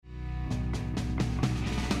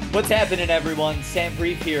What's happening, everyone? Sam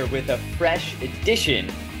Brief here with a fresh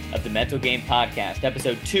edition of the Mental Game Podcast,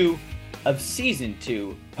 episode 2 of season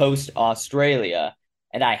 2, post-Australia.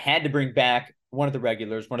 And I had to bring back one of the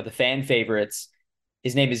regulars, one of the fan favorites.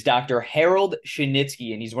 His name is Dr. Harold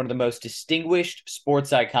Shinitzky, and he's one of the most distinguished sports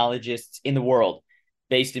psychologists in the world,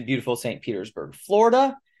 based in beautiful St. Petersburg,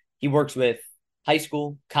 Florida. He works with high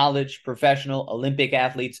school, college, professional, Olympic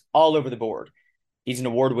athletes all over the board. He's an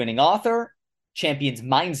award-winning author. Champion's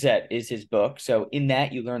Mindset is his book. So in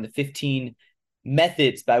that, you learn the 15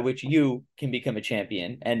 methods by which you can become a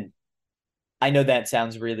champion. And I know that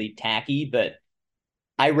sounds really tacky, but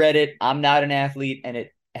I read it. I'm not an athlete, and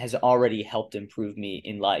it has already helped improve me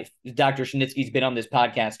in life. Dr. Shinitzky's been on this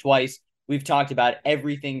podcast twice. We've talked about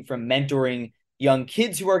everything from mentoring young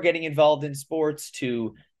kids who are getting involved in sports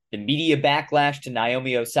to the media backlash to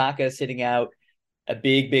Naomi Osaka sitting out a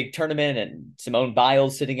big tournament and Simone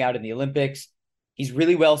Biles sitting out in the Olympics. He's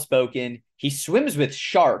really well-spoken. He swims with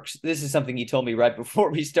sharks. This is something he told me right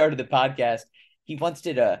before we started the podcast. He once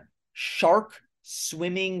did a shark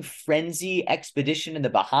swimming frenzy expedition in the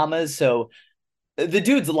Bahamas. So the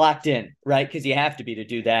dude's locked in, right? Because you have to be to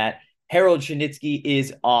do that. Harold Shinitzky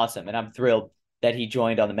is awesome, and I'm thrilled that he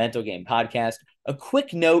joined on the Mental Game Podcast. A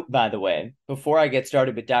quick note, by the way, before I get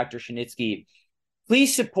started with Dr. Shinitzky,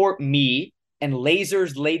 please support me and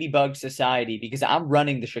Lasers Ladybug Society, because I'm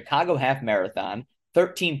running the Chicago Half Marathon,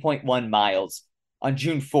 13.1 miles, on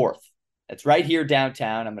June 4th. That's right here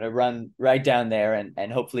downtown. I'm going to run right down there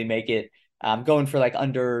and hopefully make it. I'm going for like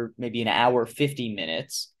under maybe an hour, 50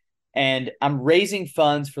 minutes. And I'm raising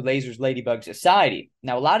funds for Lasers Ladybug Society.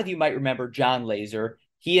 Now, a lot of you might remember John Laser.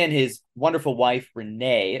 He and his wonderful wife,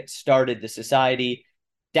 Renee, started the society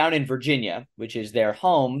down in Virginia, which is their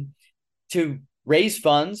home, to raise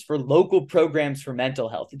funds for local programs for mental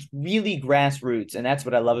health. It's really grassroots, and that's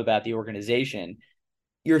what I love about the organization.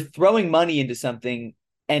 You're throwing money into something,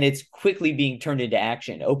 and it's quickly being turned into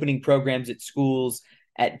action, opening programs at schools,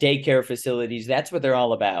 at daycare facilities. That's what they're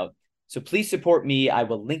all about. So please support me. I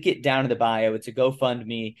will link it down in the bio. It's a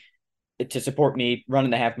GoFundMe to support me running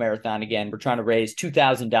the half marathon again. We're trying to raise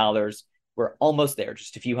 $2,000. We're almost there,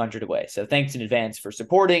 just a few hundred away. So thanks in advance for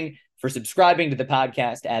supporting, for subscribing to the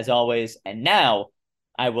podcast, as always. And now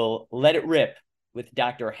I will let it rip with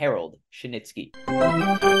Dr. Harold Shinitzky.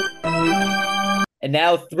 And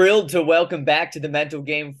now thrilled to welcome back to the Mental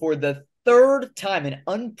Game for the third time, an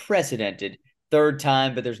unprecedented third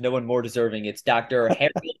time, but there's no one more deserving. It's Dr.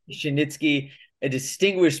 Harold Shinitzky, a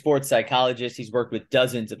distinguished sports psychologist. He's worked with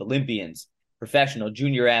dozens of Olympians, professional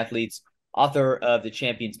junior athletes, author of The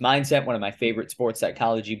Champion's Mindset, one of my favorite sports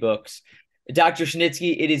psychology books. Dr.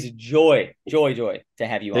 Shinitzky, it is a joy to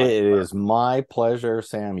have you on. It is my pleasure,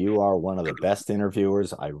 Sam. You are one of the best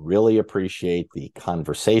interviewers. I really appreciate the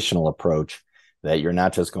conversational approach, that you're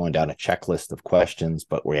not just going down a checklist of questions,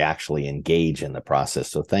 but we actually engage in the process.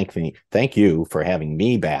 So thank you for having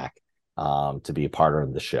me back to be a part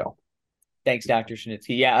of the show. Thanks, Dr.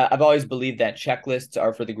 Shinitzky. Yeah, I've always believed that checklists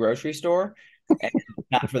are for the grocery store and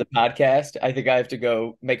not for the podcast. I think I have to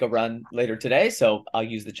go make a run later today, so I'll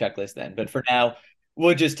use the checklist then. But for now,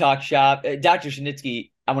 we'll just talk shop. Dr.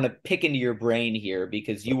 Shinitzky, I want to pick into your brain here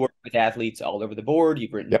because you work with athletes all over the board.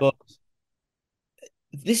 You've written books.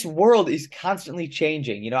 This world is constantly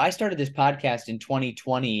changing. You know, I started this podcast in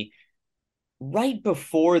 2020, right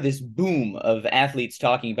before this boom of athletes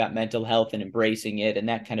talking about mental health and embracing it, and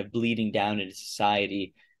that kind of bleeding down into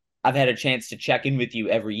society. I've had a chance to check in with you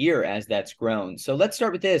every year as that's grown. So let's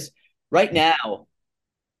start with this. Right now,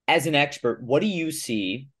 as an expert, what do you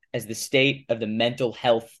see as the state of the mental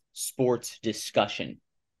health sports discussion?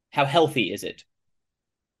 How healthy is it?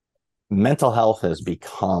 Mental health has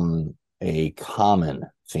become a common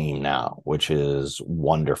theme now, which is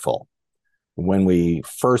wonderful. When I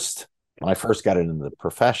first got into the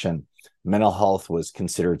profession, mental health was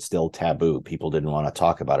considered still taboo. People didn't want to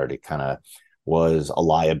talk about it. It kind of was a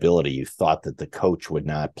liability. You thought that the coach would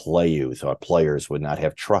not play you, thought players would not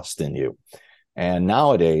have trust in you. And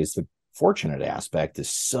nowadays, the fortunate aspect is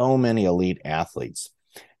so many elite athletes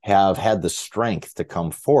have had the strength to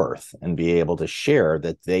come forth and be able to share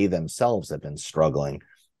that they themselves have been struggling,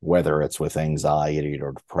 whether it's with anxiety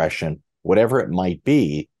or depression, whatever it might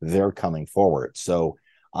be, they're coming forward. So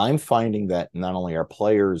I'm finding that not only are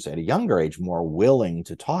players at a younger age more willing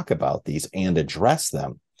to talk about these and address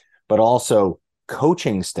them, but also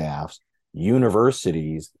coaching staffs,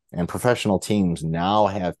 universities, and professional teams now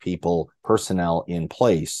have personnel in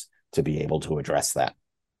place to be able to address that.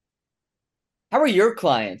 How are your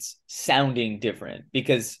clients sounding different?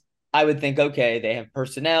 Because I would think, okay, they have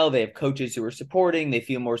personnel, they have coaches who are supporting, they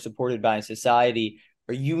feel more supported by society.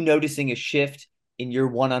 Are you noticing a shift in your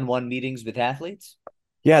one-on-one meetings with athletes?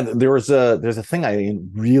 Yeah, there's a thing I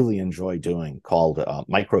really enjoy doing called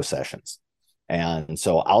micro sessions. And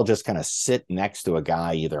so I'll just kind of sit next to a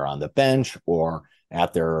guy either on the bench or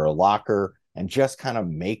at their locker and just kind of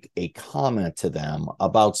make a comment to them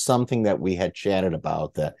about something that we had chatted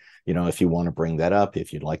about that, if you want to bring that up,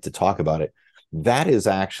 if you'd like to talk about it, that is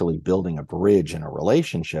actually building a bridge in a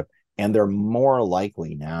relationship. And they're more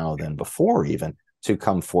likely now than before even to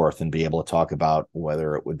come forth and be able to talk about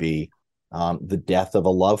whether it would be the death of a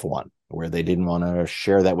loved one, where they didn't want to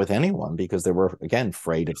share that with anyone because they were, again,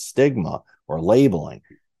 afraid of stigma or labeling.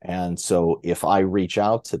 And so if I reach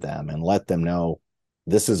out to them and let them know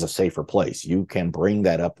this is a safer place, you can bring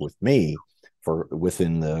that up with me for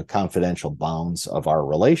within the confidential bounds of our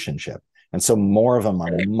relationship. And so more of them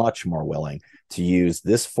are much more willing to use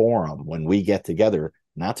this forum when we get together,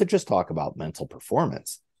 not to just talk about mental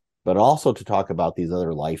performance, but also to talk about these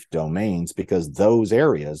other life domains, because those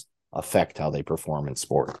areas affect how they perform in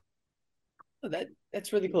sport. Oh,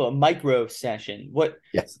 that's really cool. A micro session. What?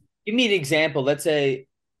 Yes. Give me an example. Let's say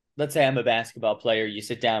I'm a basketball player. You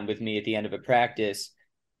sit down with me at the end of a practice.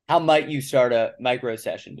 How might you start a micro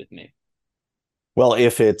session with me? Well,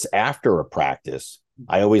 if it's after a practice,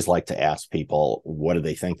 I always like to ask people, what do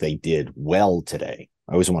they think they did well today?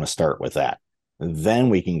 I always want to start with that. Then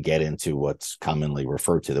we can get into what's commonly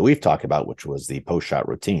referred to that we've talked about, which was the post-shot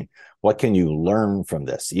routine. What can you learn from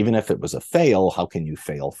this? Even if it was a fail, how can you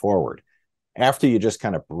fail forward? After you just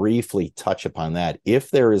kind of briefly touch upon that, if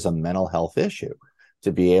there is a mental health issue,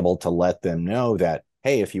 to be able to let them know that,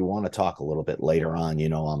 hey, if you want to talk a little bit later on,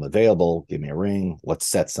 I'm available, give me a ring, let's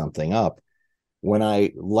set something up. When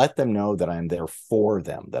I let them know that I'm there for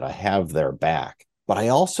them, that I have their back, but I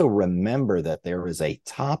also remember that there is a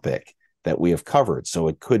topic that we have covered. So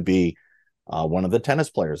it could be one of the tennis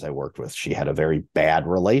players I worked with. She had a very bad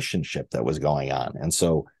relationship that was going on. And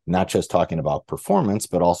so not just talking about performance,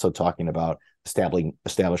 but also talking about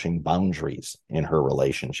establishing boundaries in her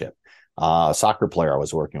relationship. A soccer player I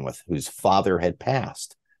was working with whose father had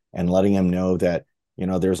passed, and letting him know that,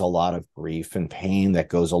 there's a lot of grief and pain that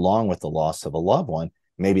goes along with the loss of a loved one.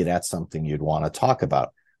 Maybe that's something you'd want to talk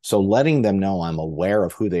about. So letting them know I'm aware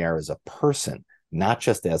of who they are as a person, not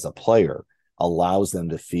just as a player, allows them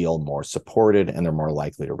to feel more supported, and they're more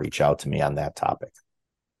likely to reach out to me on that topic.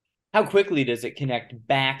 How quickly does it connect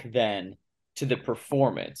back then to the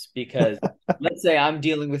performance? Because let's say I'm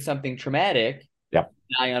dealing with something traumatic. Yep.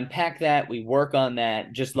 I unpack that, we work on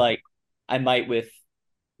that, just like I might with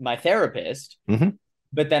my therapist. Mm-hmm.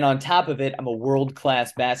 But then on top of it, I'm a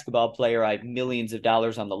world-class basketball player. I have millions of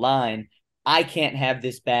dollars on the line. I can't have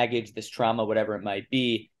this baggage, this trauma, whatever it might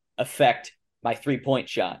be, affect my three-point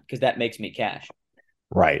shot, because that makes me cash.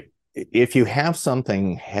 Right. If you have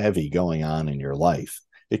something heavy going on in your life,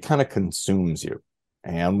 it kind of consumes you.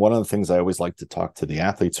 And one of the things I always like to talk to the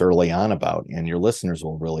athletes early on about, and your listeners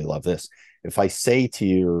will really love this. If I say to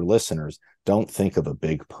your listeners, don't think of a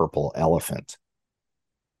big purple elephant,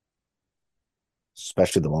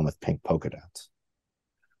 especially the one with pink polka dots.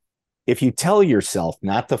 If you tell yourself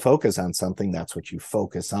not to focus on something, that's what you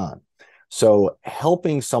focus on. So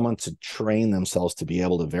helping someone to train themselves to be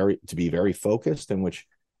able to be very focused, in which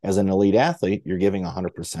as an elite athlete, you're giving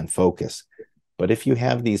 100% focus. But if you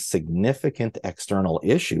have these significant external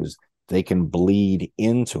issues, they can bleed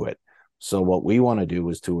into it. So what we want to do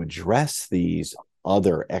is to address these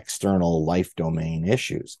other external life domain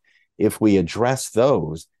issues. If we address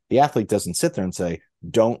those, the athlete doesn't sit there and say,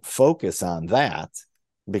 don't focus on that,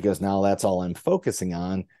 because now that's all I'm focusing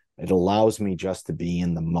on. It allows me just to be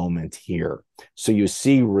in the moment here. So you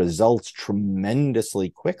see results tremendously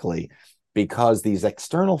quickly, because these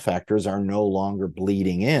external factors are no longer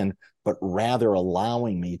bleeding in, but rather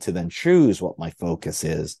allowing me to then choose what my focus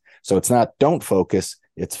is. So it's not don't focus,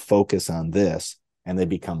 it's focus on this. And they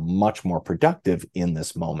become much more productive in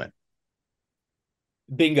this moment.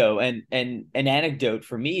 Bingo. And an anecdote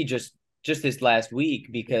for me just this last week,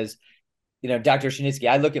 because Dr. Shinitzky,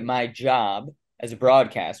 I look at my job as a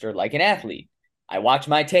broadcaster like an athlete. I watch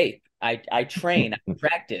my tape. I train, I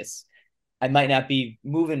practice. I might not be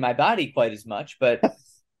moving my body quite as much, but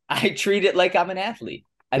I treat it like I'm an athlete.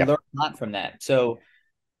 I learn a lot from that. So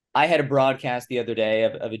I had a broadcast the other day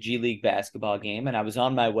of a G League basketball game, and I was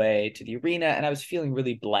on my way to the arena, and I was feeling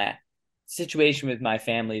really blah. Situation with my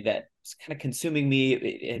family that was kind of consuming me.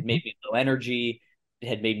 It had made me low energy. It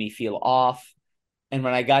had made me feel off. And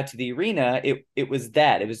when I got to the arena, it was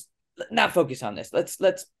that. It was not focus on this.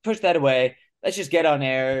 Let's push that away. Let's just get on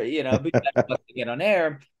air. Get on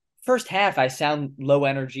air. First half, I sound low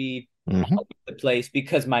energy all over the place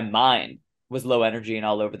because my mind was low energy and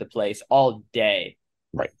all over the place all day.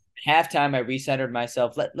 Right. halftime, I recentered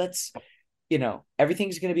myself. Let's,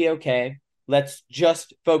 everything's going to be okay. Let's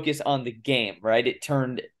just focus on the game, right? It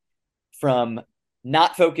turned from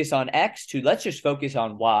not focus on X to let's just focus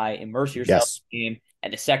on Y, immerse yourself Yes. in the game.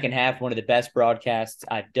 And the second half, one of the best broadcasts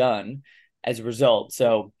I've done as a result.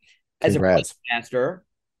 So as a Congrats. broadcaster,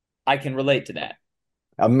 I can relate to that.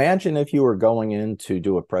 Imagine if you were going in to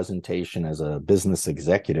do a presentation as a business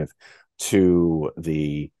executive to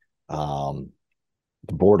the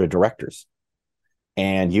board of directors,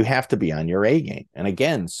 and you have to be on your A game. And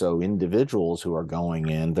again, so individuals who are going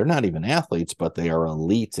in, they're not even athletes, but they are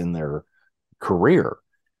elite in their career.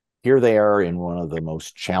 Here they are in one of the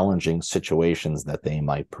most challenging situations that they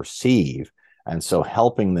might perceive. And so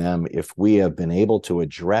helping them, if we have been able to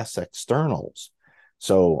address externals.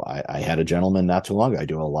 So I had a gentleman not too long ago. I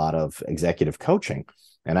do a lot of executive coaching,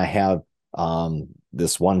 and I have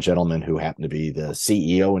this one gentleman who happened to be the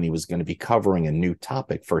CEO, and he was going to be covering a new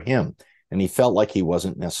topic for him. And he felt like he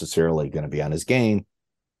wasn't necessarily going to be on his game,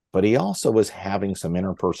 but he also was having some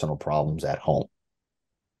interpersonal problems at home.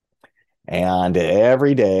 And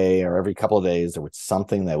every day or every couple of days, there was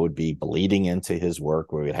something that would be bleeding into his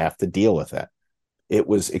work where we'd have to deal with it. It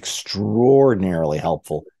was extraordinarily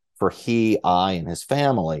helpful for he, I, and his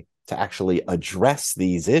family to actually address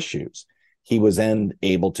these issues. He was then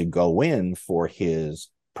able to go in for his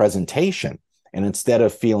presentation. And instead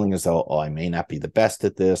of feeling as though, oh, I may not be the best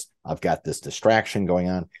at this, I've got this distraction going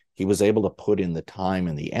on, he was able to put in the time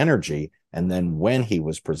and the energy. And then when he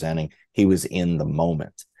was presenting, he was in the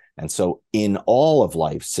moment. And so in all of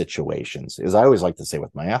life situations, as I always like to say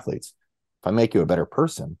with my athletes, if I make you a better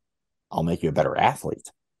person, I'll make you a better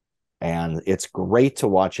athlete. And it's great to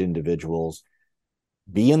watch individuals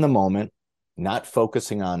be in the moment, not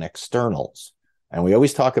focusing on externals. And we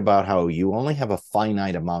always talk about how you only have a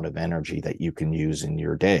finite amount of energy that you can use in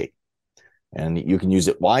your day. And you can use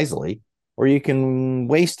it wisely, or you can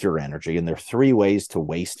waste your energy. And there are three ways to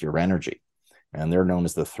waste your energy. And they're known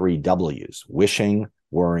as the three W's: wishing,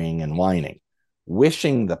 worrying, and whining.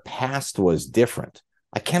 Wishing the past was different.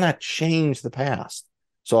 I cannot change the past.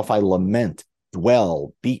 So if I lament,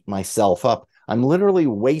 dwell, beat myself up, I'm literally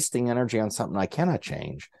wasting energy on something I cannot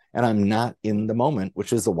change. And I'm not in the moment,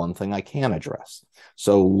 which is the one thing I can address.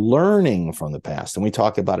 So learning from the past, and we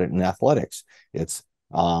talk about it in athletics, it's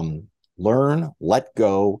learn, let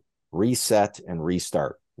go, reset, and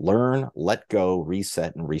restart. Learn, let go,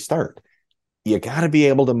 reset, and restart. You got to be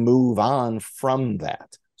able to move on from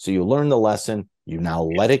that. So you learn the lesson, you now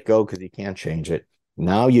let it go because you can't change it.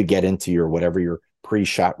 Now you get into your whatever your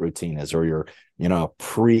pre-shot routine is, or your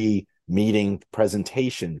pre-meeting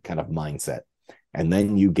presentation kind of mindset. And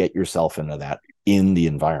then you get yourself into that in the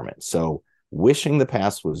environment. So wishing the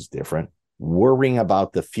past was different, worrying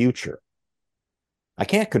about the future. I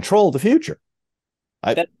can't control the future.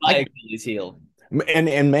 That's my Achilles heel.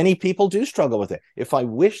 And many people do struggle with it. If I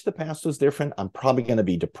wish the past was different, I'm probably going to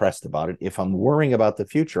be depressed about it. If I'm worrying about the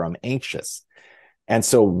future, I'm anxious. And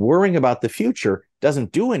so worrying about the future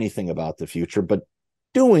doesn't do anything about the future, but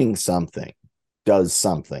doing something does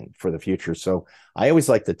something for the future. So I always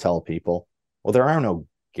like to tell people, well, there are no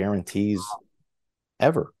guarantees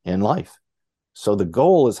ever in life. So the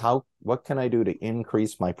goal is what can I do to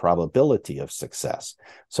increase my probability of success?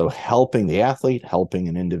 So helping the athlete, helping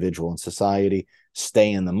an individual in society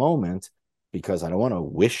stay in the moment, because I don't want to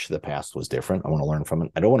wish the past was different. I want to learn from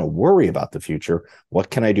it. I don't want to worry about the future.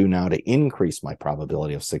 What can I do now to increase my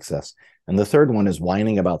probability of success? And the third one is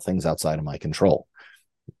whining about things outside of my control.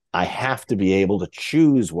 I have to be able to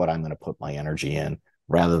choose what I'm going to put my energy in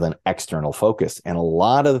rather than external focus. And a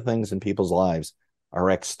lot of the things in people's lives are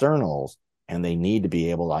externals, and they need to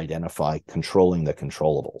be able to identify controlling the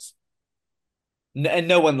controllables. And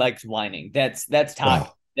no one likes whining. That's toxic.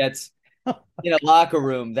 Oh. That's in a locker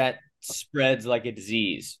room that spreads like a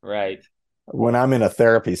disease, right? When I'm in a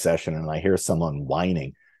therapy session and I hear someone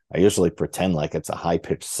whining, I usually pretend like it's a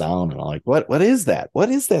high-pitched sound, and I'm like, what is that? What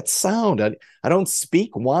is that sound? I don't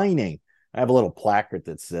speak whining. I have a little placard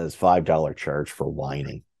that says $5 charge for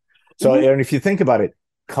whining. So, and if you think about it,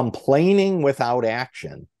 complaining without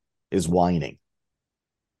action is whining.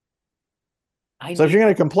 So if you're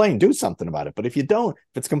going to complain, do something about it. But if you don't,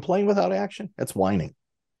 if it's complain without action, that's whining.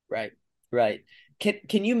 Right.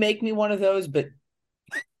 Can you make me one of those? But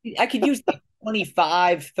I could use like $25,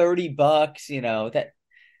 $30, that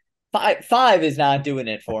five is not doing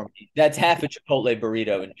it for me. That's half a Chipotle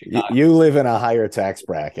burrito in Chicago. You live in a higher tax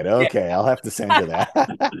bracket. Okay, yeah. I'll have to send you that.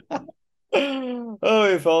 Oh,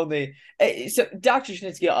 if only. Hey, so Dr.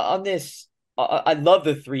 Shinitzky, on this, I love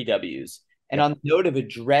the three W's. And on the note of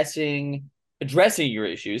addressing your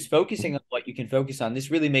issues, focusing on what you can focus on, this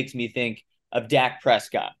really makes me think of Dak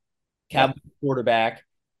Prescott. Cowboys quarterback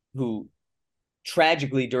who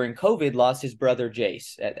tragically during COVID lost his brother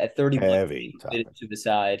Jace at 31, Heavy topic. to the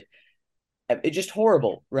side. It's just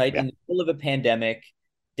horrible, right? Yeah. In the middle of a pandemic,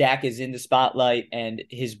 Dak is in the spotlight and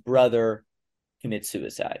his brother commits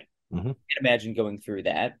suicide. Mm-hmm. I can imagine going through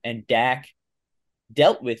that. And Dak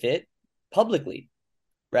dealt with it publicly,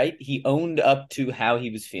 right? He owned up to how he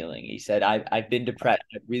was feeling. He said, I've been depressed.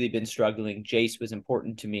 I've really been struggling. Jace was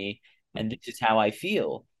important to me, and this is how I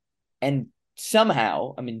feel. And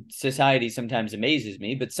somehow, I mean, society sometimes amazes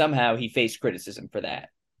me, but somehow he faced criticism for that.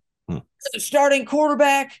 Hmm. The starting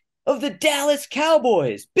quarterback of the Dallas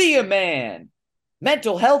Cowboys. Be a man.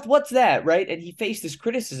 Mental health, what's that, right? And he faced this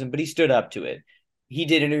criticism, but he stood up to it. He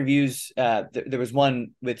did interviews. There was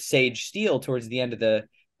one with Sage Steele towards the end of the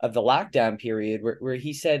lockdown period where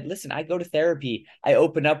he said, listen, I go to therapy. I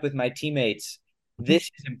open up with my teammates. This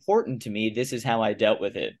is important to me. This is how I dealt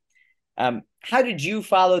with it. How did you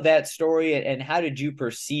follow that story, and how did you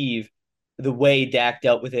perceive the way Dak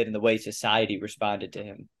dealt with it and the way society responded to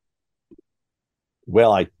him?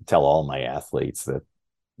 Well, I tell all my athletes that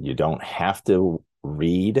you don't have to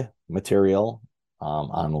read material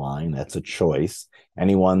online. That's a choice.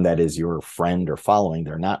 Anyone that is your friend or following,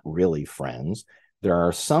 they're not really friends. There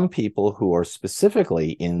are some people who are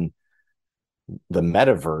specifically in the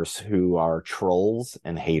metaverse who are trolls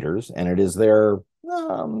and haters, and it is their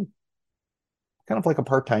kind of like a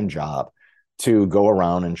part-time job to go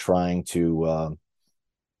around and trying to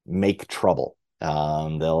make trouble.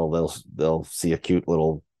 They'll see a cute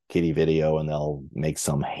little kitty video and they'll make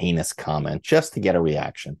some heinous comment just to get a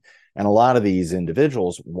reaction. And a lot of these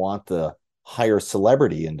individuals want the higher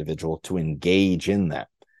celebrity individual to engage in that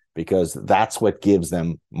because that's what gives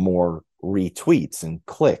them more retweets and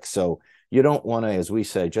clicks. So you don't want to, as we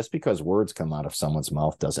say, just because words come out of someone's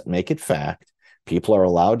mouth doesn't make it fact. People are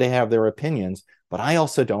allowed to have their opinions, but I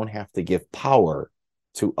also don't have to give power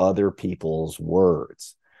to other people's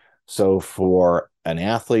words. So for an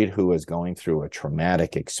athlete who is going through a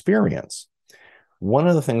traumatic experience, one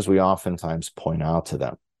of the things we oftentimes point out to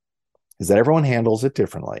them is that everyone handles it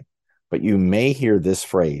differently. But you may hear this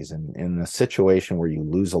phrase in a situation where you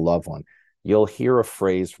lose a loved one, you'll hear a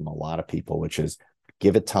phrase from a lot of people, which is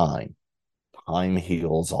give it time. Time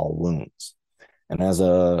heals all wounds. And as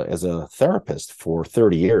a therapist for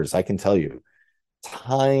 30 years, I can tell you,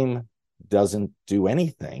 time doesn't do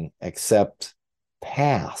anything except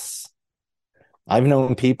pass. I've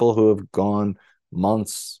known people who have gone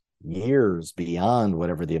months, years beyond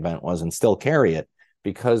whatever the event was and still carry it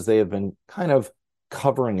because they have been kind of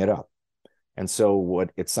covering it up. And so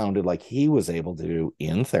what it sounded like he was able to do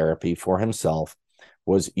in therapy for himself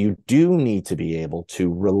was you do need to be able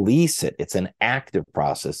to release it. It's an active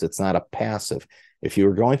process. It's not a passive. If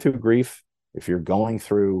you're going through grief, if you're going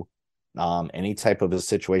through any type of a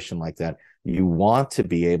situation like that, you want to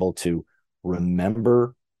be able to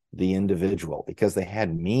remember the individual because they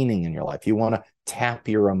had meaning in your life. You want to tap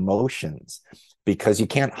your emotions because you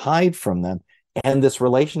can't hide from them. And this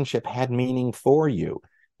relationship had meaning for you.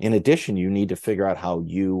 In addition, you need to figure out how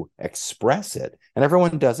you express it. And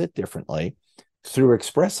everyone does it differently. Through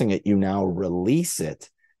expressing it, you now release it.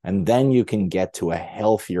 And then you can get to a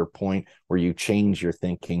healthier point where you change your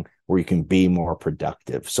thinking, where you can be more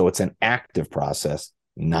productive. So it's an active process,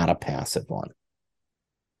 not a passive one.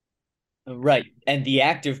 Right. And the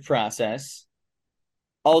active process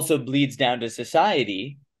also bleeds down to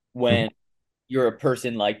society when you're a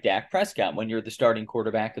person like Dak Prescott, when you're the starting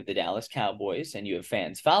quarterback of the Dallas Cowboys and you have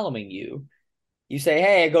fans following you. You say,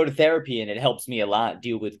 hey, I go to therapy and it helps me a lot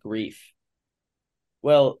deal with grief.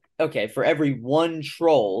 Well, okay, for every one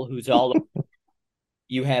troll who's all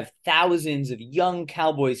you have thousands of young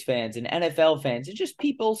Cowboys fans and NFL fans and just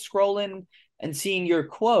people scrolling and seeing your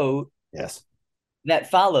quote Yes. that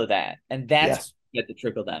follow that. And that's Yes. get the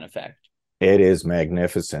trickle down effect. It is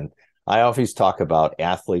magnificent. I always talk about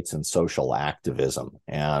athletes and social activism.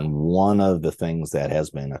 And one of the things that has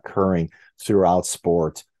been occurring throughout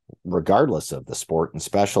sport, regardless of the sport and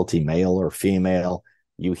specialty, male or female,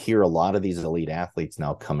 you hear a lot of these elite athletes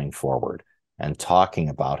now coming forward and talking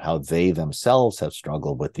about how they themselves have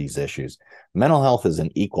struggled with these issues. Mental health is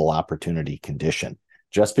an equal opportunity condition.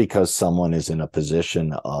 Just because someone is in a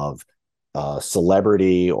position of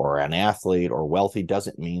celebrity or an athlete or wealthy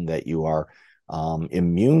doesn't mean that you are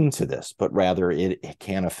immune to this, but rather it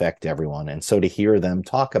can affect everyone. And so to hear them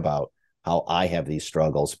talk about how I have these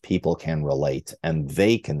struggles, people can relate and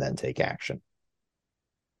they can then take action.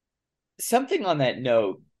 Something on that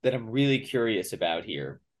note that I'm really curious about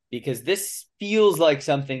here, because this feels like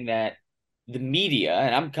something that the media,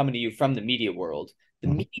 and I'm coming to you from the media world, the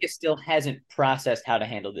media still hasn't processed how to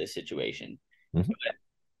handle this situation.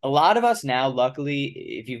 A lot of us now, luckily,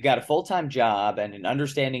 if you've got a full-time job and an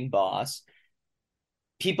understanding boss,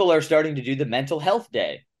 people are starting to do the mental health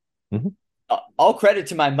day. Mhm. All credit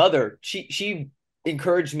to my mother. She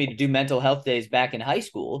encouraged me to do mental health days back in high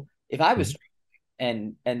school if I was,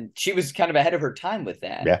 Mhm. and she was kind of ahead of her time with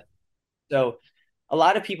that. Yeah. So a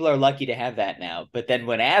lot of people are lucky to have that now. But then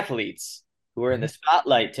when athletes who are in the Mhm.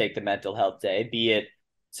 spotlight take the mental health day, be it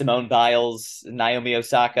Simone Biles, Naomi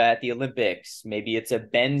Osaka at the Olympics, maybe it's a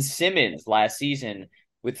Ben Simmons last season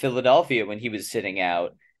with Philadelphia when he was sitting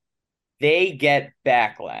out, they get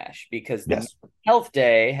backlash because the Yes. health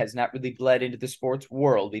day has not really bled into the sports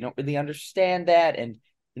world. We don't really understand that, and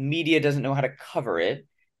the media doesn't know how to cover it.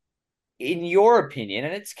 In your opinion,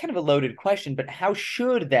 and it's kind of a loaded question, but how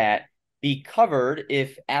should that be covered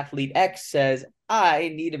if athlete X says, I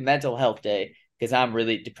need a mental health day because I'm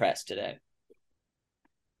really depressed today?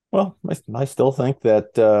 Well, I still think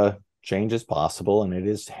that change is possible and it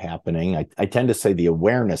is happening. I tend to say the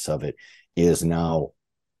awareness of it is now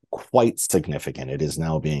quite significant. It is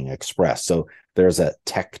now being expressed. So there's a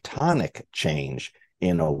tectonic change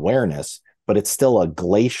in awareness, but it's still a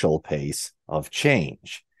glacial pace of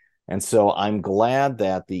change. And so I'm glad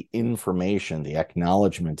that the information, the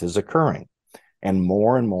acknowledgement is occurring. And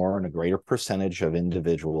more, and a greater percentage of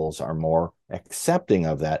individuals are more accepting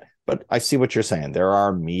of that. But I see what you're saying. There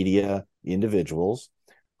are media individuals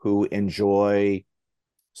who enjoy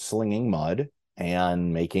slinging mud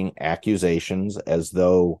and making accusations as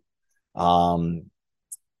though um,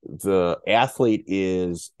 the athlete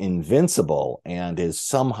is invincible and is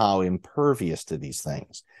somehow impervious to these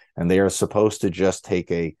things. And they are supposed to just take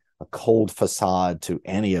a cold facade to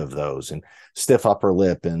any of those and stiff upper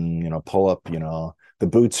lip and, pull up, the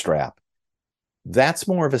bootstrap. That's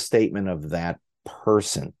more of a statement of that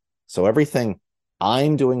person. So everything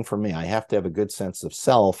I'm doing for me, I have to have a good sense of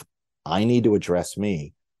self. I need to address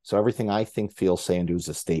me. So everything I think, feel, say, and do is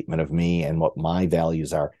a statement of me and what my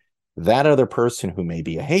values are. That other person who may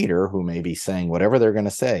be a hater, who may be saying whatever they're going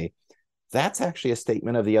to say, that's actually a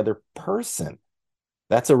statement of the other person.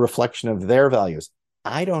 That's a reflection of their values.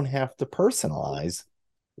 I don't have to personalize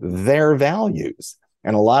their values.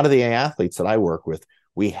 And a lot of the athletes that I work with,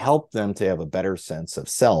 we help them to have a better sense of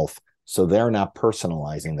self so they're not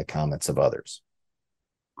personalizing the comments of others.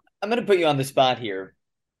 I'm going to put you on the spot here.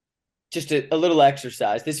 Just a little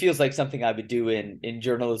exercise. This feels like something I would do in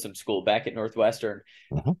journalism school back at Northwestern.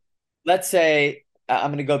 Mhm. Let's say I'm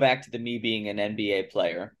going to go back to the me being an NBA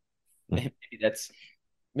player. Mhm.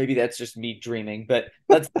 Maybe that's just me dreaming, but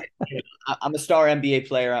let's say I'm a star NBA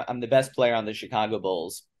player. I'm the best player on the Chicago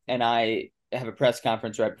Bulls, and I have a press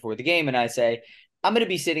conference right before the game, and I say I'm going to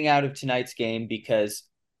be sitting out of tonight's game because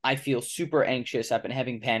I feel super anxious. I've been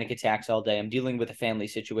having panic attacks all day. I'm dealing with a family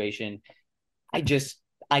situation. I just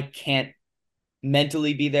I can't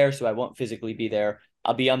mentally be there, so I won't physically be there.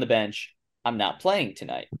 I'll be on the bench. I'm not playing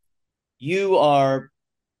tonight. You are,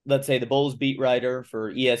 let's say, the Bulls beat writer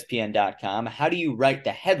for ESPN.com. How do you write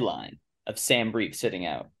the headline of Sam Brief sitting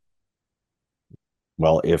out?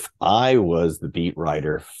 Well, if I was the beat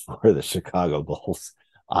writer for the Chicago Bulls,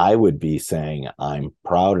 I would be saying, I'm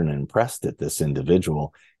proud and impressed that this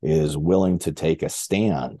individual is willing to take a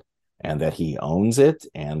stand and that he owns it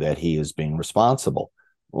and that he is being responsible.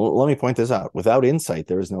 Well, let me point this out. Without insight,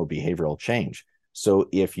 there is no behavioral change. So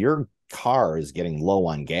if your car is getting low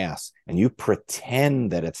on gas and you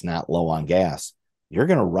pretend that it's not low on gas, you're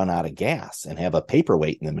going to run out of gas and have a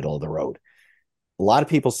paperweight in the middle of the road. A lot of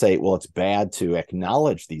people say, well, it's bad to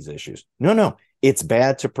acknowledge these issues. No, no, it's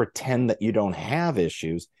bad to pretend that you don't have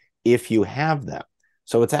issues if you have them.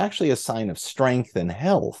 So it's actually a sign of strength and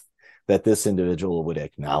health that this individual would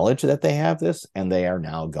acknowledge that they have this and they are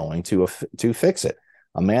now going to fix it.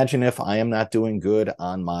 Imagine if I am not doing good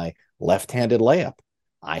on my left-handed layup.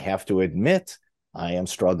 I have to admit I am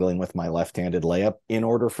struggling with my left-handed layup in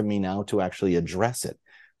order for me now to actually address it.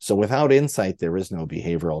 So without insight, there is no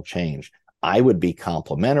behavioral change. I would be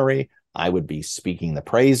complimentary. I would be speaking the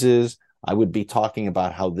praises. I would be talking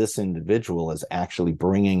about how this individual is actually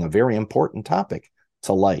bringing a very important topic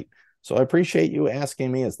to light. So I appreciate you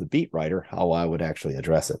asking me as the beat writer how I would actually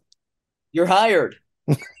address it. You're hired.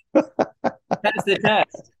 Pass the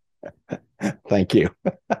test. Thank you.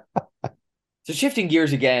 So shifting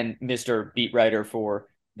gears again, Mr. Beat Writer for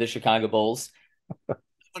the Chicago Bulls. I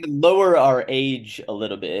want to lower our age a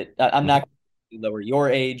little bit. I'm not going to lower your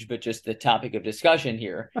age, but just the topic of discussion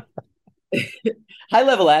here. High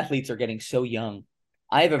level athletes are getting so young.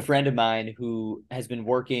 I have a friend of mine who has been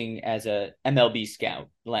working as a MLB scout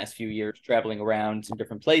the last few years, traveling around some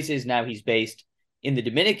different places. Now he's based in the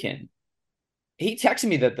Dominican. he texted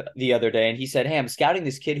me the other day and he said, "Hey, I'm scouting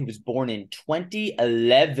this kid who was born in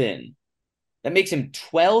 2011. That makes him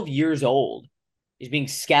 12 years old. He's being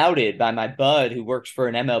scouted by my bud who works for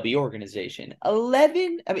an MLB organization.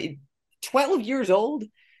 11? I mean, 12 years old?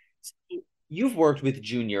 You've worked with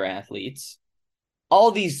junior athletes.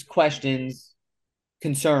 All these questions,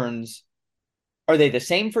 concerns, are they the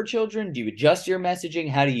same for children? Do you adjust your messaging?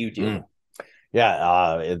 How do you deal with it?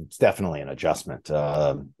 Yeah, it's definitely an adjustment.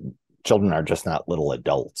 Children are just not little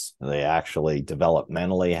adults. They actually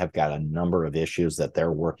developmentally have got a number of issues that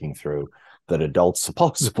they're working through that adults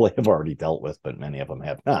supposedly have already dealt with, but many of them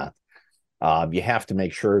have not. You have to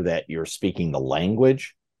make sure that you're speaking the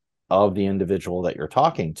language of the individual that you're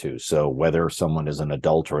talking to. So whether someone is an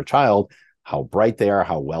adult or a child, how bright they are,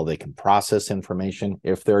 how well they can process information.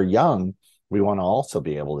 If they're young, we want to also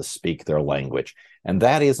be able to speak their language. And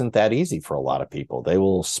that isn't that easy for a lot of people. They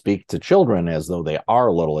will speak to children as though they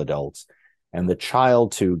are little adults, and the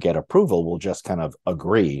child, to get approval, will just kind of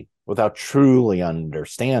agree without truly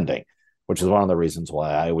understanding, which is one of the reasons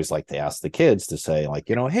why I always like to ask the kids to say, like,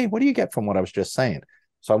 hey, what do you get from what I was just saying?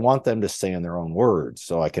 So I want them to say in their own words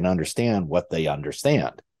so I can understand what they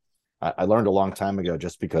understand. I learned a long time ago,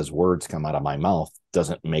 just because words come out of my mouth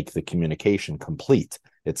doesn't make the communication complete.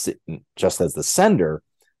 It's just as the sender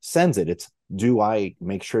sends it, it's, do I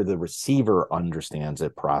make sure the receiver understands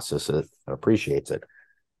it, processes it, appreciates it?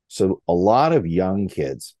 So a lot of young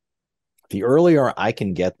kids, the earlier I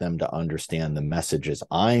can get them to understand the messages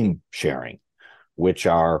I'm sharing, which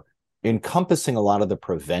are encompassing a lot of the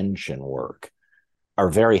prevention work, are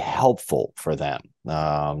very helpful for them.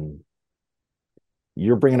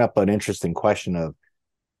 You're bringing up an interesting question of,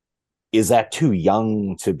 is that too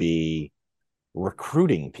young to be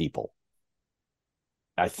recruiting people?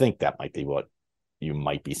 I think that might be what you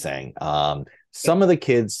might be saying. Some of the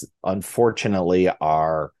kids, unfortunately,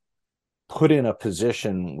 are put in a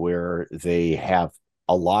position where they have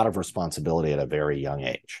a lot of responsibility at a very young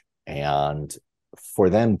age. And for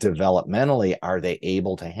them developmentally, are they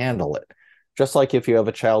able to handle it? Just like if you have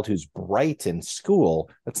a child who's bright in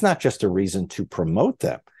school, that's not just a reason to promote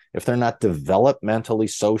them. If they're not developmentally,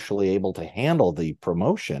 socially able to handle the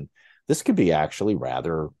promotion, this could be actually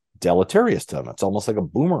rather deleterious to them. It's almost like a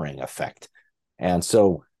boomerang effect. And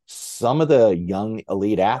so some of the young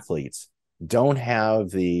elite athletes don't have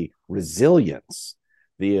the resilience,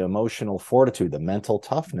 the emotional fortitude, the mental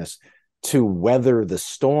toughness to weather the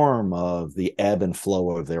storm of the ebb and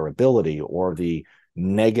flow of their ability, or the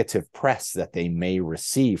negative press that they may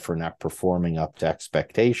receive for not performing up to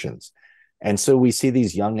expectations. And so we see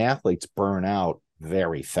these young athletes burn out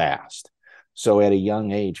very fast. So at a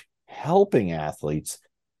young age, helping athletes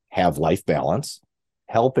have life balance,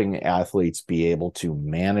 helping athletes be able to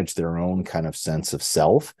manage their own kind of sense of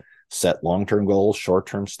self, set long-term goals,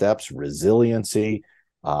 short-term steps, resiliency,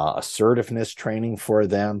 assertiveness training for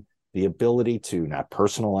them, the ability to not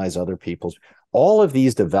personalize other people's. All of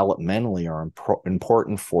these developmentally are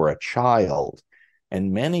important for a child.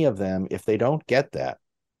 And many of them, if they don't get that,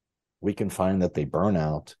 we can find that they burn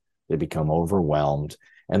out, they become overwhelmed,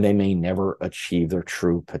 and they may never achieve their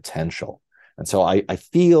true potential. And so I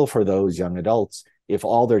feel for those young adults, if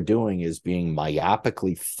all they're doing is being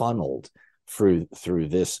myopically funneled through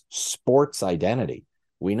this sports identity.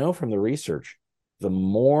 We know from the research, the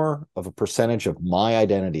more of a percentage of my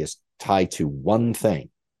identity is tied to one thing,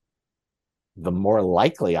 the more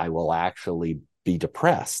likely I will actually be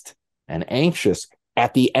depressed and anxious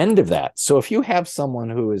at the end of that. So if you have someone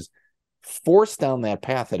who is forced down that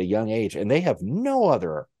path at a young age and they have no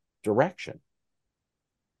other direction,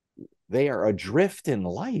 they are adrift in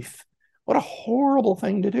life. What a horrible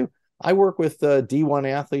thing to do. I work with D1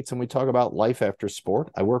 athletes and we talk about life after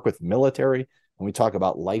sport. I work with military and we talk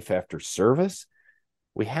about life after service.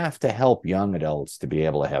 We have to help young adults to be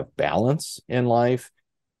able to have balance in life,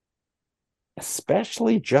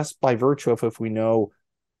 especially just by virtue of, if we know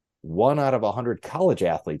 1 out of 100 college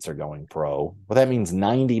athletes are going pro, well, that means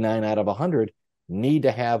 99 out of 100 need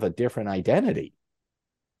to have a different identity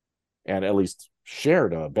and at least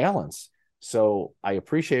shared a balance. So I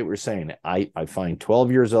appreciate what you're saying. I find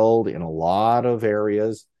 12 years old in a lot of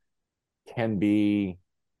areas can be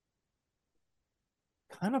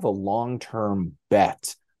kind of a long-term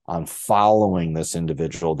bet on following this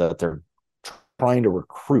individual that they're trying to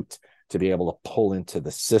recruit to be able to pull into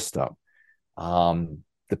the system.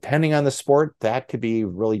 Depending on the sport, that could be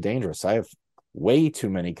really dangerous. I have way too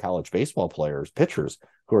many college baseball players, pitchers,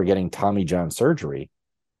 who are getting Tommy John surgery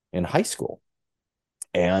in high school.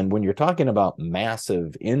 And when you're talking about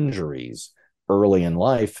massive injuries early in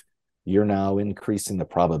life, you're now increasing the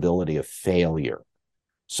probability of failure.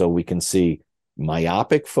 So we can see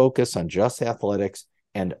myopic focus on just athletics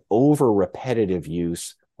and over repetitive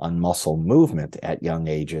use on muscle movement at young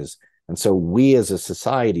ages. And so we as a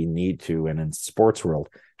society need to, and in sports world,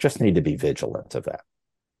 just need to be vigilant of that.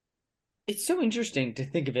 It's so interesting to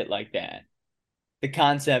think of it like that. The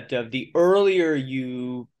concept of the earlier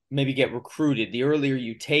you maybe get recruited, the earlier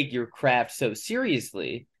you take your craft so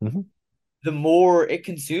seriously, mm-hmm. the more it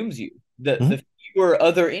consumes you, the fewer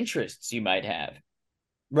other interests you might have.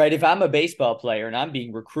 Right? If I'm a baseball player and I'm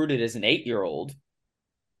being recruited as an 8-year-old,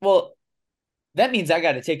 well, that means I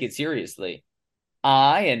got to take it seriously.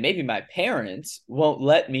 I and maybe my parents won't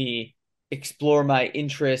let me explore my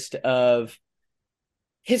interest of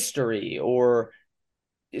history or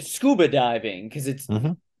scuba diving because it's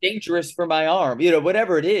dangerous for my arm,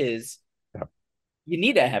 whatever it is. Yeah. You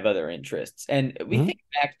need to have other interests. And we think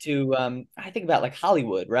back to, I think about like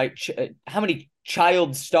Hollywood, right? How many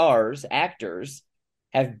child stars, actors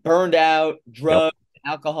have burned out, drugs,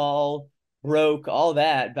 alcohol, broke, all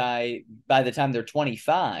that by the time they're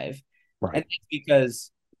 25. Right. And that's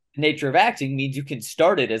because the nature of acting means you can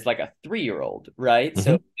start it as like a 3-year-old, right?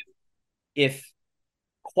 So if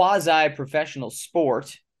quasi-professional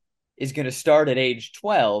sport is going to start at age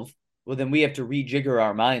 12, well, then we have to rejigger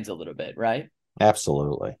our minds a little bit, right?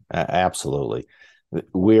 Absolutely. Absolutely.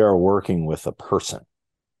 We are working with a person.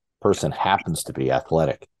 Person happens to be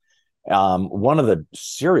athletic. One of the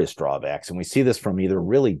serious drawbacks, and we see this from either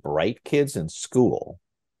really bright kids in school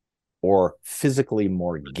or physically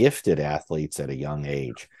more gifted athletes at a young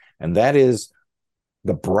age, and that is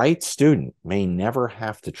the bright student may never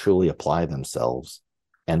have to truly apply themselves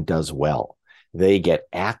and does well. They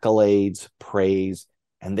get accolades, praise,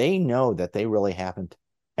 and they know that they really haven't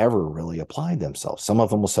ever really applied themselves. Some of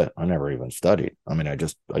them will say, I never even studied. I mean, I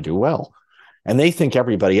do well. And they think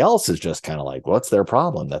everybody else is just kind of like, what's their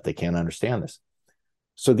problem that they can't understand this?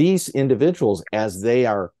 So these individuals, as they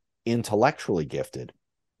are intellectually gifted,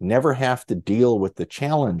 never have to deal with the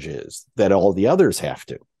challenges that all the others have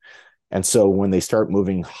to. And so when they start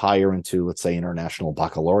moving higher into, let's say, international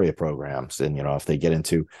baccalaureate programs, and, if they get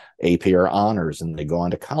into AP or honors and they go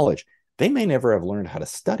on to college, they may never have learned how to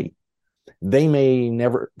study. They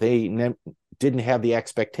didn't have the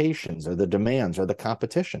expectations or the demands or the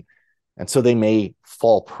competition. And so they may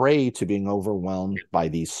fall prey to being overwhelmed by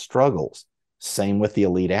these struggles. Same with the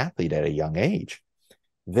elite athlete at a young age.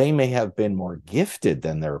 They may have been more gifted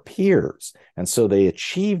than their peers. And so they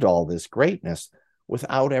achieved all this greatness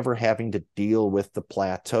without ever having to deal with the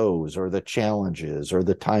plateaus or the challenges or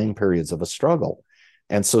the time periods of a struggle.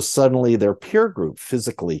 And so suddenly their peer group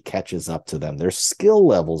physically catches up to them. Their skill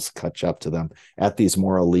levels catch up to them at these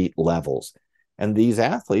more elite levels. And these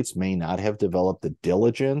athletes may not have developed the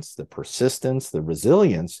diligence, the persistence, the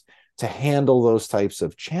resilience to handle those types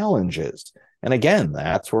of challenges. And again,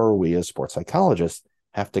 that's where we as sports psychologists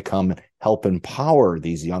have to come and help empower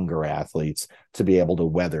these younger athletes to be able to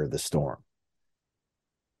weather the storm.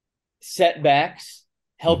 Setbacks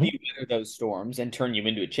help you weather those storms and turn you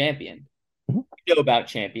into a champion. You know about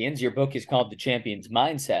champions. Your book is called The Champion's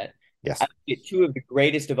Mindset. Yes. I get two of the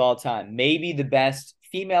greatest of all time, maybe the best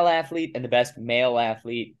female athlete and the best male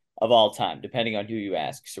athlete of all time, depending on who you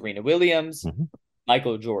ask. Serena Williams,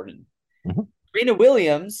 Michael Jordan. Serena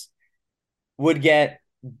Williams would get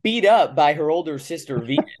beat up by her older sister,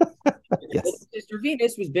 Venus. Yes. Older sister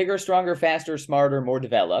Venus was bigger, stronger, faster, smarter, more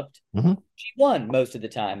developed. She won most of the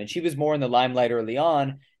time, and she was more in the limelight early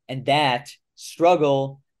on. And that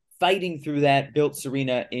struggle, fighting through that, built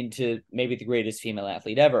Serena into maybe the greatest female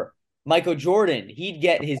athlete ever. Michael Jordan, he'd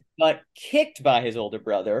get his butt kicked by his older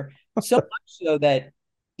brother, so much so that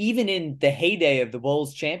even in the heyday of the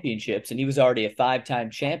Bulls championships, and he was already a 5-time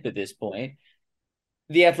champ at this point,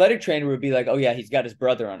 the athletic trainer would be like, oh yeah, he's got his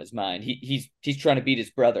brother on his mind. He's trying to beat his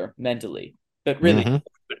brother mentally, but really would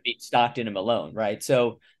beat Stockton and Malone, right?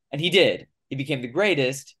 So, and he did. He became the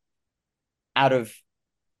greatest out of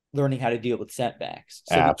learning how to deal with setbacks.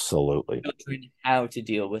 So absolutely. How to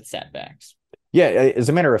deal with setbacks. Yeah, as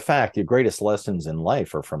a matter of fact, your greatest lessons in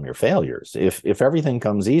life are from your failures. If everything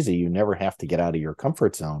comes easy, you never have to get out of your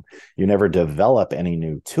comfort zone. You never develop any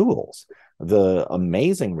new tools. The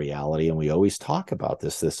amazing reality, and we always talk about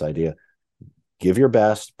this idea, give your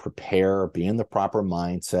best, prepare, be in the proper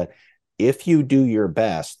mindset. If you do your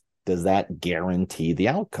best, does that guarantee the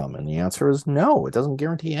outcome? And the answer is no, it doesn't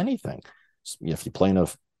guarantee anything. If you play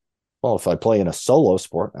if I play in a solo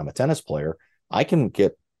sport, I'm a tennis player, I can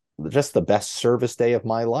get just the best service day of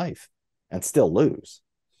my life and still lose.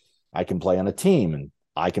 I can play on a team and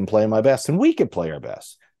I can play my best and we could play our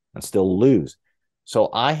best and still lose. So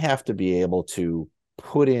I have to be able to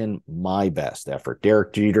put in my best effort.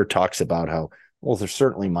 Derek Jeter talks about how Well, there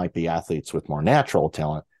certainly might be athletes with more natural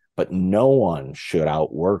talent, but no one should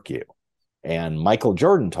outwork you. And Michael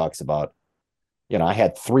Jordan talks about, I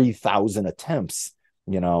had 3,000 attempts,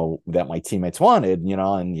 that my teammates wanted,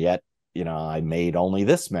 and yet, I made only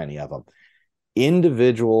this many of them.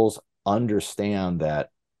 Individuals understand that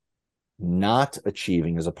not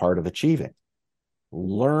achieving is a part of achieving.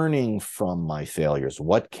 Learning from my failures.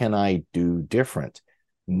 What can I do different?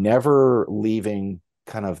 Never leaving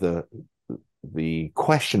kind of the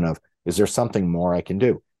question of, is there something more I can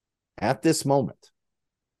do? At this moment,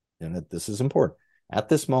 and this is important, at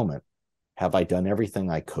this moment, have I done everything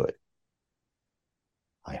I could?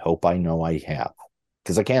 I hope I know I have,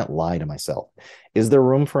 because I can't lie to myself. Is there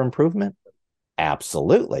room for improvement?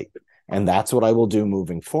 Absolutely. And that's what I will do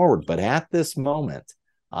moving forward. But at this moment,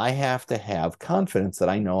 I have to have confidence that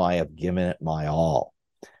I know I have given it my all.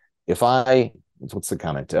 What's the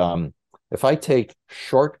comment? If I take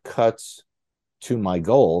shortcuts to my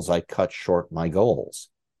goals, I cut short my goals.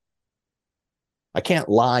 I can't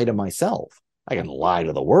lie to myself. I can lie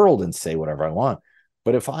to the world and say whatever I want.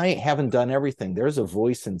 But if I haven't done everything, there's a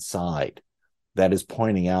voice inside that is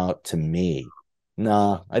pointing out to me,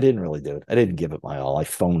 nah, I didn't really do it. I didn't give it my all. I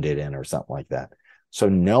phoned it in or something like that. So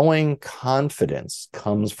knowing confidence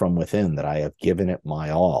comes from within, that I have given it my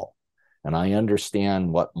all and I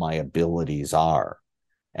understand what my abilities are,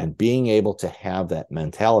 and being able to have that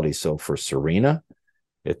mentality. So for Serena,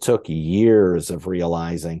 it took years of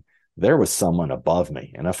realizing there was someone above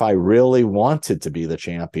me. And if I really wanted to be the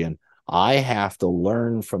champion, I have to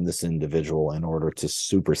learn from this individual in order to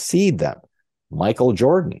supersede them. Michael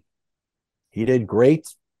Jordan, he did great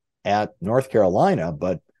at North Carolina,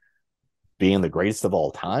 but being the greatest of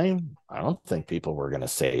all time, I don't think people were going to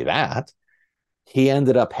say that. He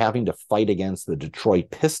ended up having to fight against the Detroit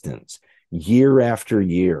Pistons year after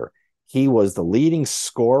year. He was the leading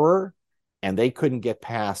scorer, and they couldn't get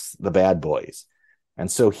past the bad boys.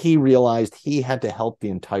 And so he realized he had to help the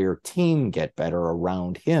entire team get better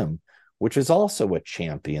around him, which is also what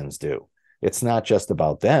champions do. It's not just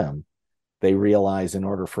about them. They realize in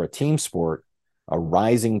order for a team sport, a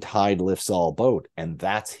rising tide lifts all boat, and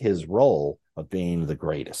that's his role of being the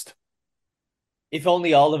greatest. If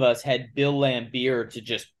only all of us had Bill Laimbeer to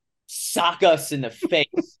just sock us in the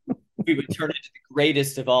face, we would turn into the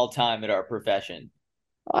greatest of all time at our profession.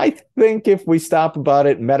 I think if we stop about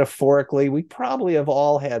it metaphorically, we probably have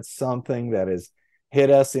all had something that has hit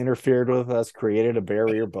us, interfered with us, created a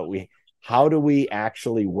barrier, but how do we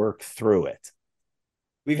actually work through it?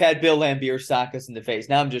 We've had Bill Laimbeer sock us in the face.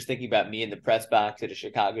 Now I'm just thinking about me in the press box at a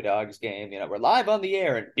Chicago Dogs game. We're live on the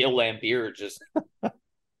air, and Bill Laimbeer just.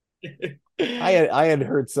 I had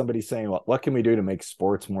heard somebody saying, well, what can we do to make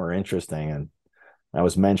sports more interesting? And I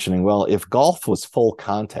was mentioning, well, if golf was full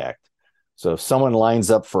contact, so if someone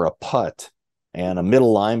lines up for a putt and a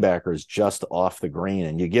middle linebacker is just off the green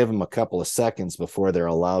and you give them a couple of seconds before they're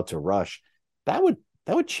allowed to rush, that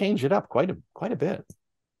would change it up quite a bit.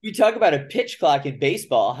 You talk about a pitch clock in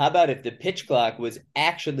baseball. How about if the pitch clock was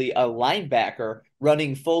actually a linebacker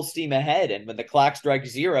running full steam ahead, and when the clock strikes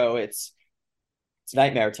zero, it's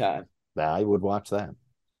nightmare time. I would watch that.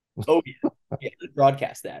 Oh, yeah.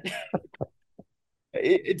 Broadcast that.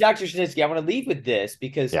 Dr. Shinitzky, I want to leave with this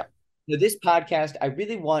because this podcast, I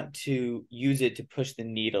really want to use it to push the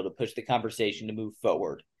needle, to push the conversation, to move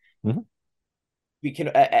forward. Mm-hmm. We can,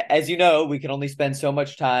 as you know, we can only spend so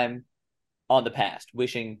much time on the past,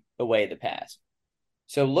 wishing away the past.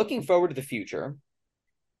 So looking forward to the future,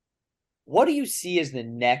 what do you see as the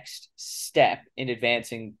next step in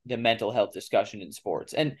advancing the mental health discussion in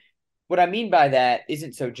sports? And what I mean by that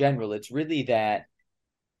isn't so general. It's really that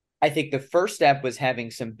I think the first step was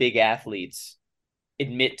having some big athletes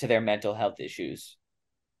admit to their mental health issues.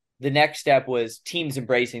 The next step was teams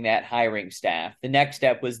embracing that, hiring staff. The next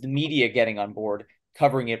step was the media getting on board,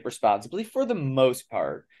 covering it responsibly for the most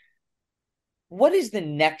part. What is the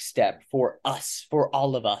next step for us, for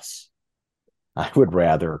all of us? I would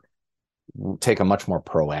rather take a much more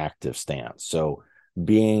proactive stance. So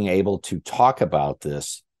being able to talk about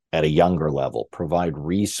this at a younger level, provide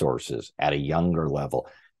resources at a younger level,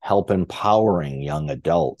 help empowering young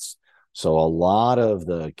adults. So a lot of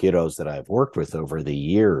the kiddos that I've worked with over the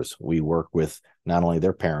years, we work with not only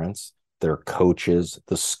their parents, their coaches,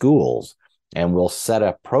 the schools, and we'll set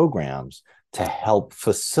up programs to help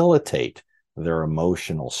facilitate their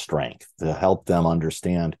emotional strength, to help them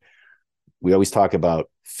understand. We always talk about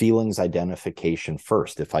feelings identification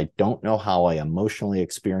first. If I don't know how I emotionally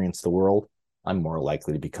experience the world, I'm more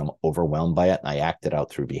likely to become overwhelmed by it, and I act it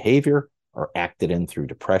out through behavior or act it in through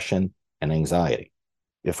depression and anxiety.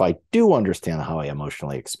 If I do understand how I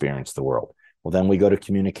emotionally experience the world, well, then we go to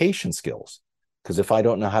communication skills. Because if I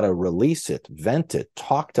don't know how to release it, vent it,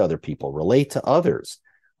 talk to other people, relate to others,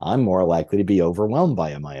 I'm more likely to be overwhelmed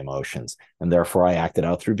by my emotions. And therefore, I acted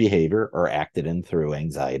out through behavior or acted in through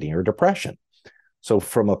anxiety or depression. So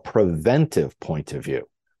from a preventive point of view,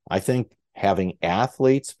 I think having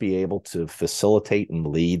athletes be able to facilitate and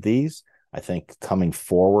lead these, I think coming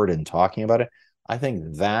forward and talking about it, I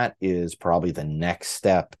think that is probably the next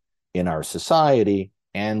step in our society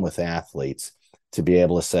and with athletes to be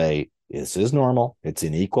able to say, this is normal. It's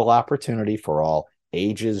an equal opportunity for all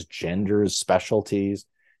ages, genders, specialties.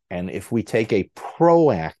 And if we take a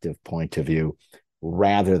proactive point of view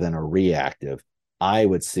rather than a reactive, I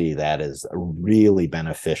would see that as a really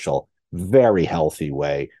beneficial, very healthy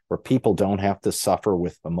way where people don't have to suffer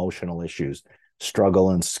with emotional issues,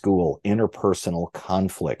 struggle in school, interpersonal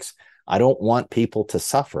conflicts. I don't want people to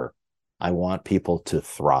suffer. I want people to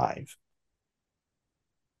thrive.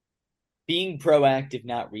 Being proactive,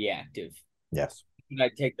 not reactive. Yes. I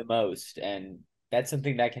take the most. And that's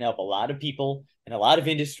something that can help a lot of people in a lot of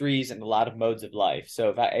industries and a lot of modes of life.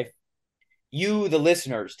 So if you, the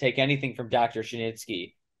listeners, take anything from Dr.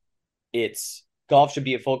 Shinitzky, it's golf should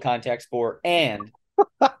be a full contact sport and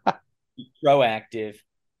be proactive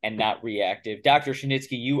and not reactive. Dr.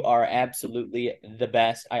 Shinitzky, you are absolutely the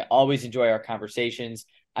best. I always enjoy our conversations.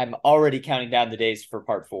 I'm already counting down the days for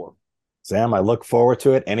part 4. Sam, I look forward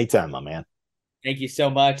to it anytime, my man. Thank you so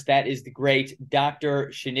much. That is the great Dr.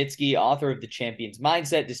 Shinitzky, author of The Champion's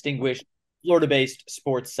Mindset, distinguished Florida-based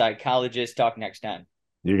sports psychologist. Talk next time.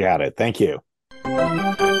 You got it. Thank you.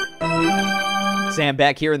 Sam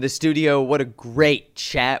back here in the studio. What a great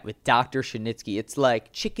chat with Dr. Shinitzky. It's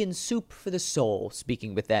like chicken soup for the soul,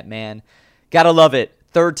 speaking with that man. Gotta love it.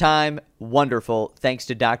 Third time, wonderful. Thanks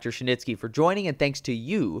to Dr. Shinitzky for joining, and thanks to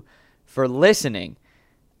you for listening.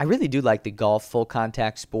 I really do like the golf full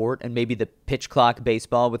contact sport and maybe the pitch clock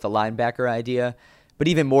baseball with the linebacker idea. But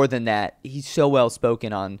even more than that, he's so well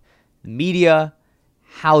spoken on the media,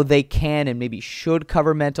 how they can and maybe should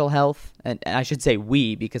cover mental health. And I should say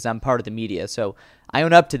we, because I'm part of the media. So I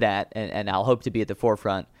own up to that, and I'll hope to be at the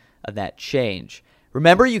forefront of that change.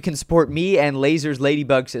 Remember, you can support me and Lasers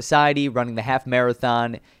Ladybug Society running the half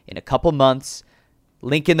marathon in a couple months.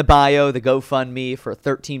 Link in the bio, the GoFundMe for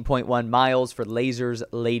 13.1 miles for Lasers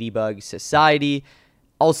Ladybug Society.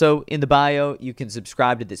 Also in the bio, you can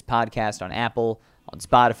subscribe to this podcast on Apple, on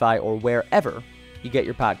Spotify, or wherever you get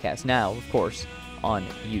your podcast. Now, of course, on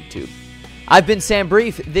YouTube. I've been Sam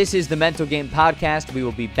Brief. This is the Mental Game Podcast. We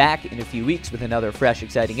will be back in a few weeks with another fresh,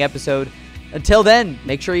 exciting episode. Until then,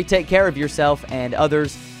 make sure you take care of yourself and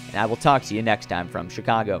others, and I will talk to you next time from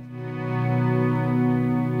Chicago.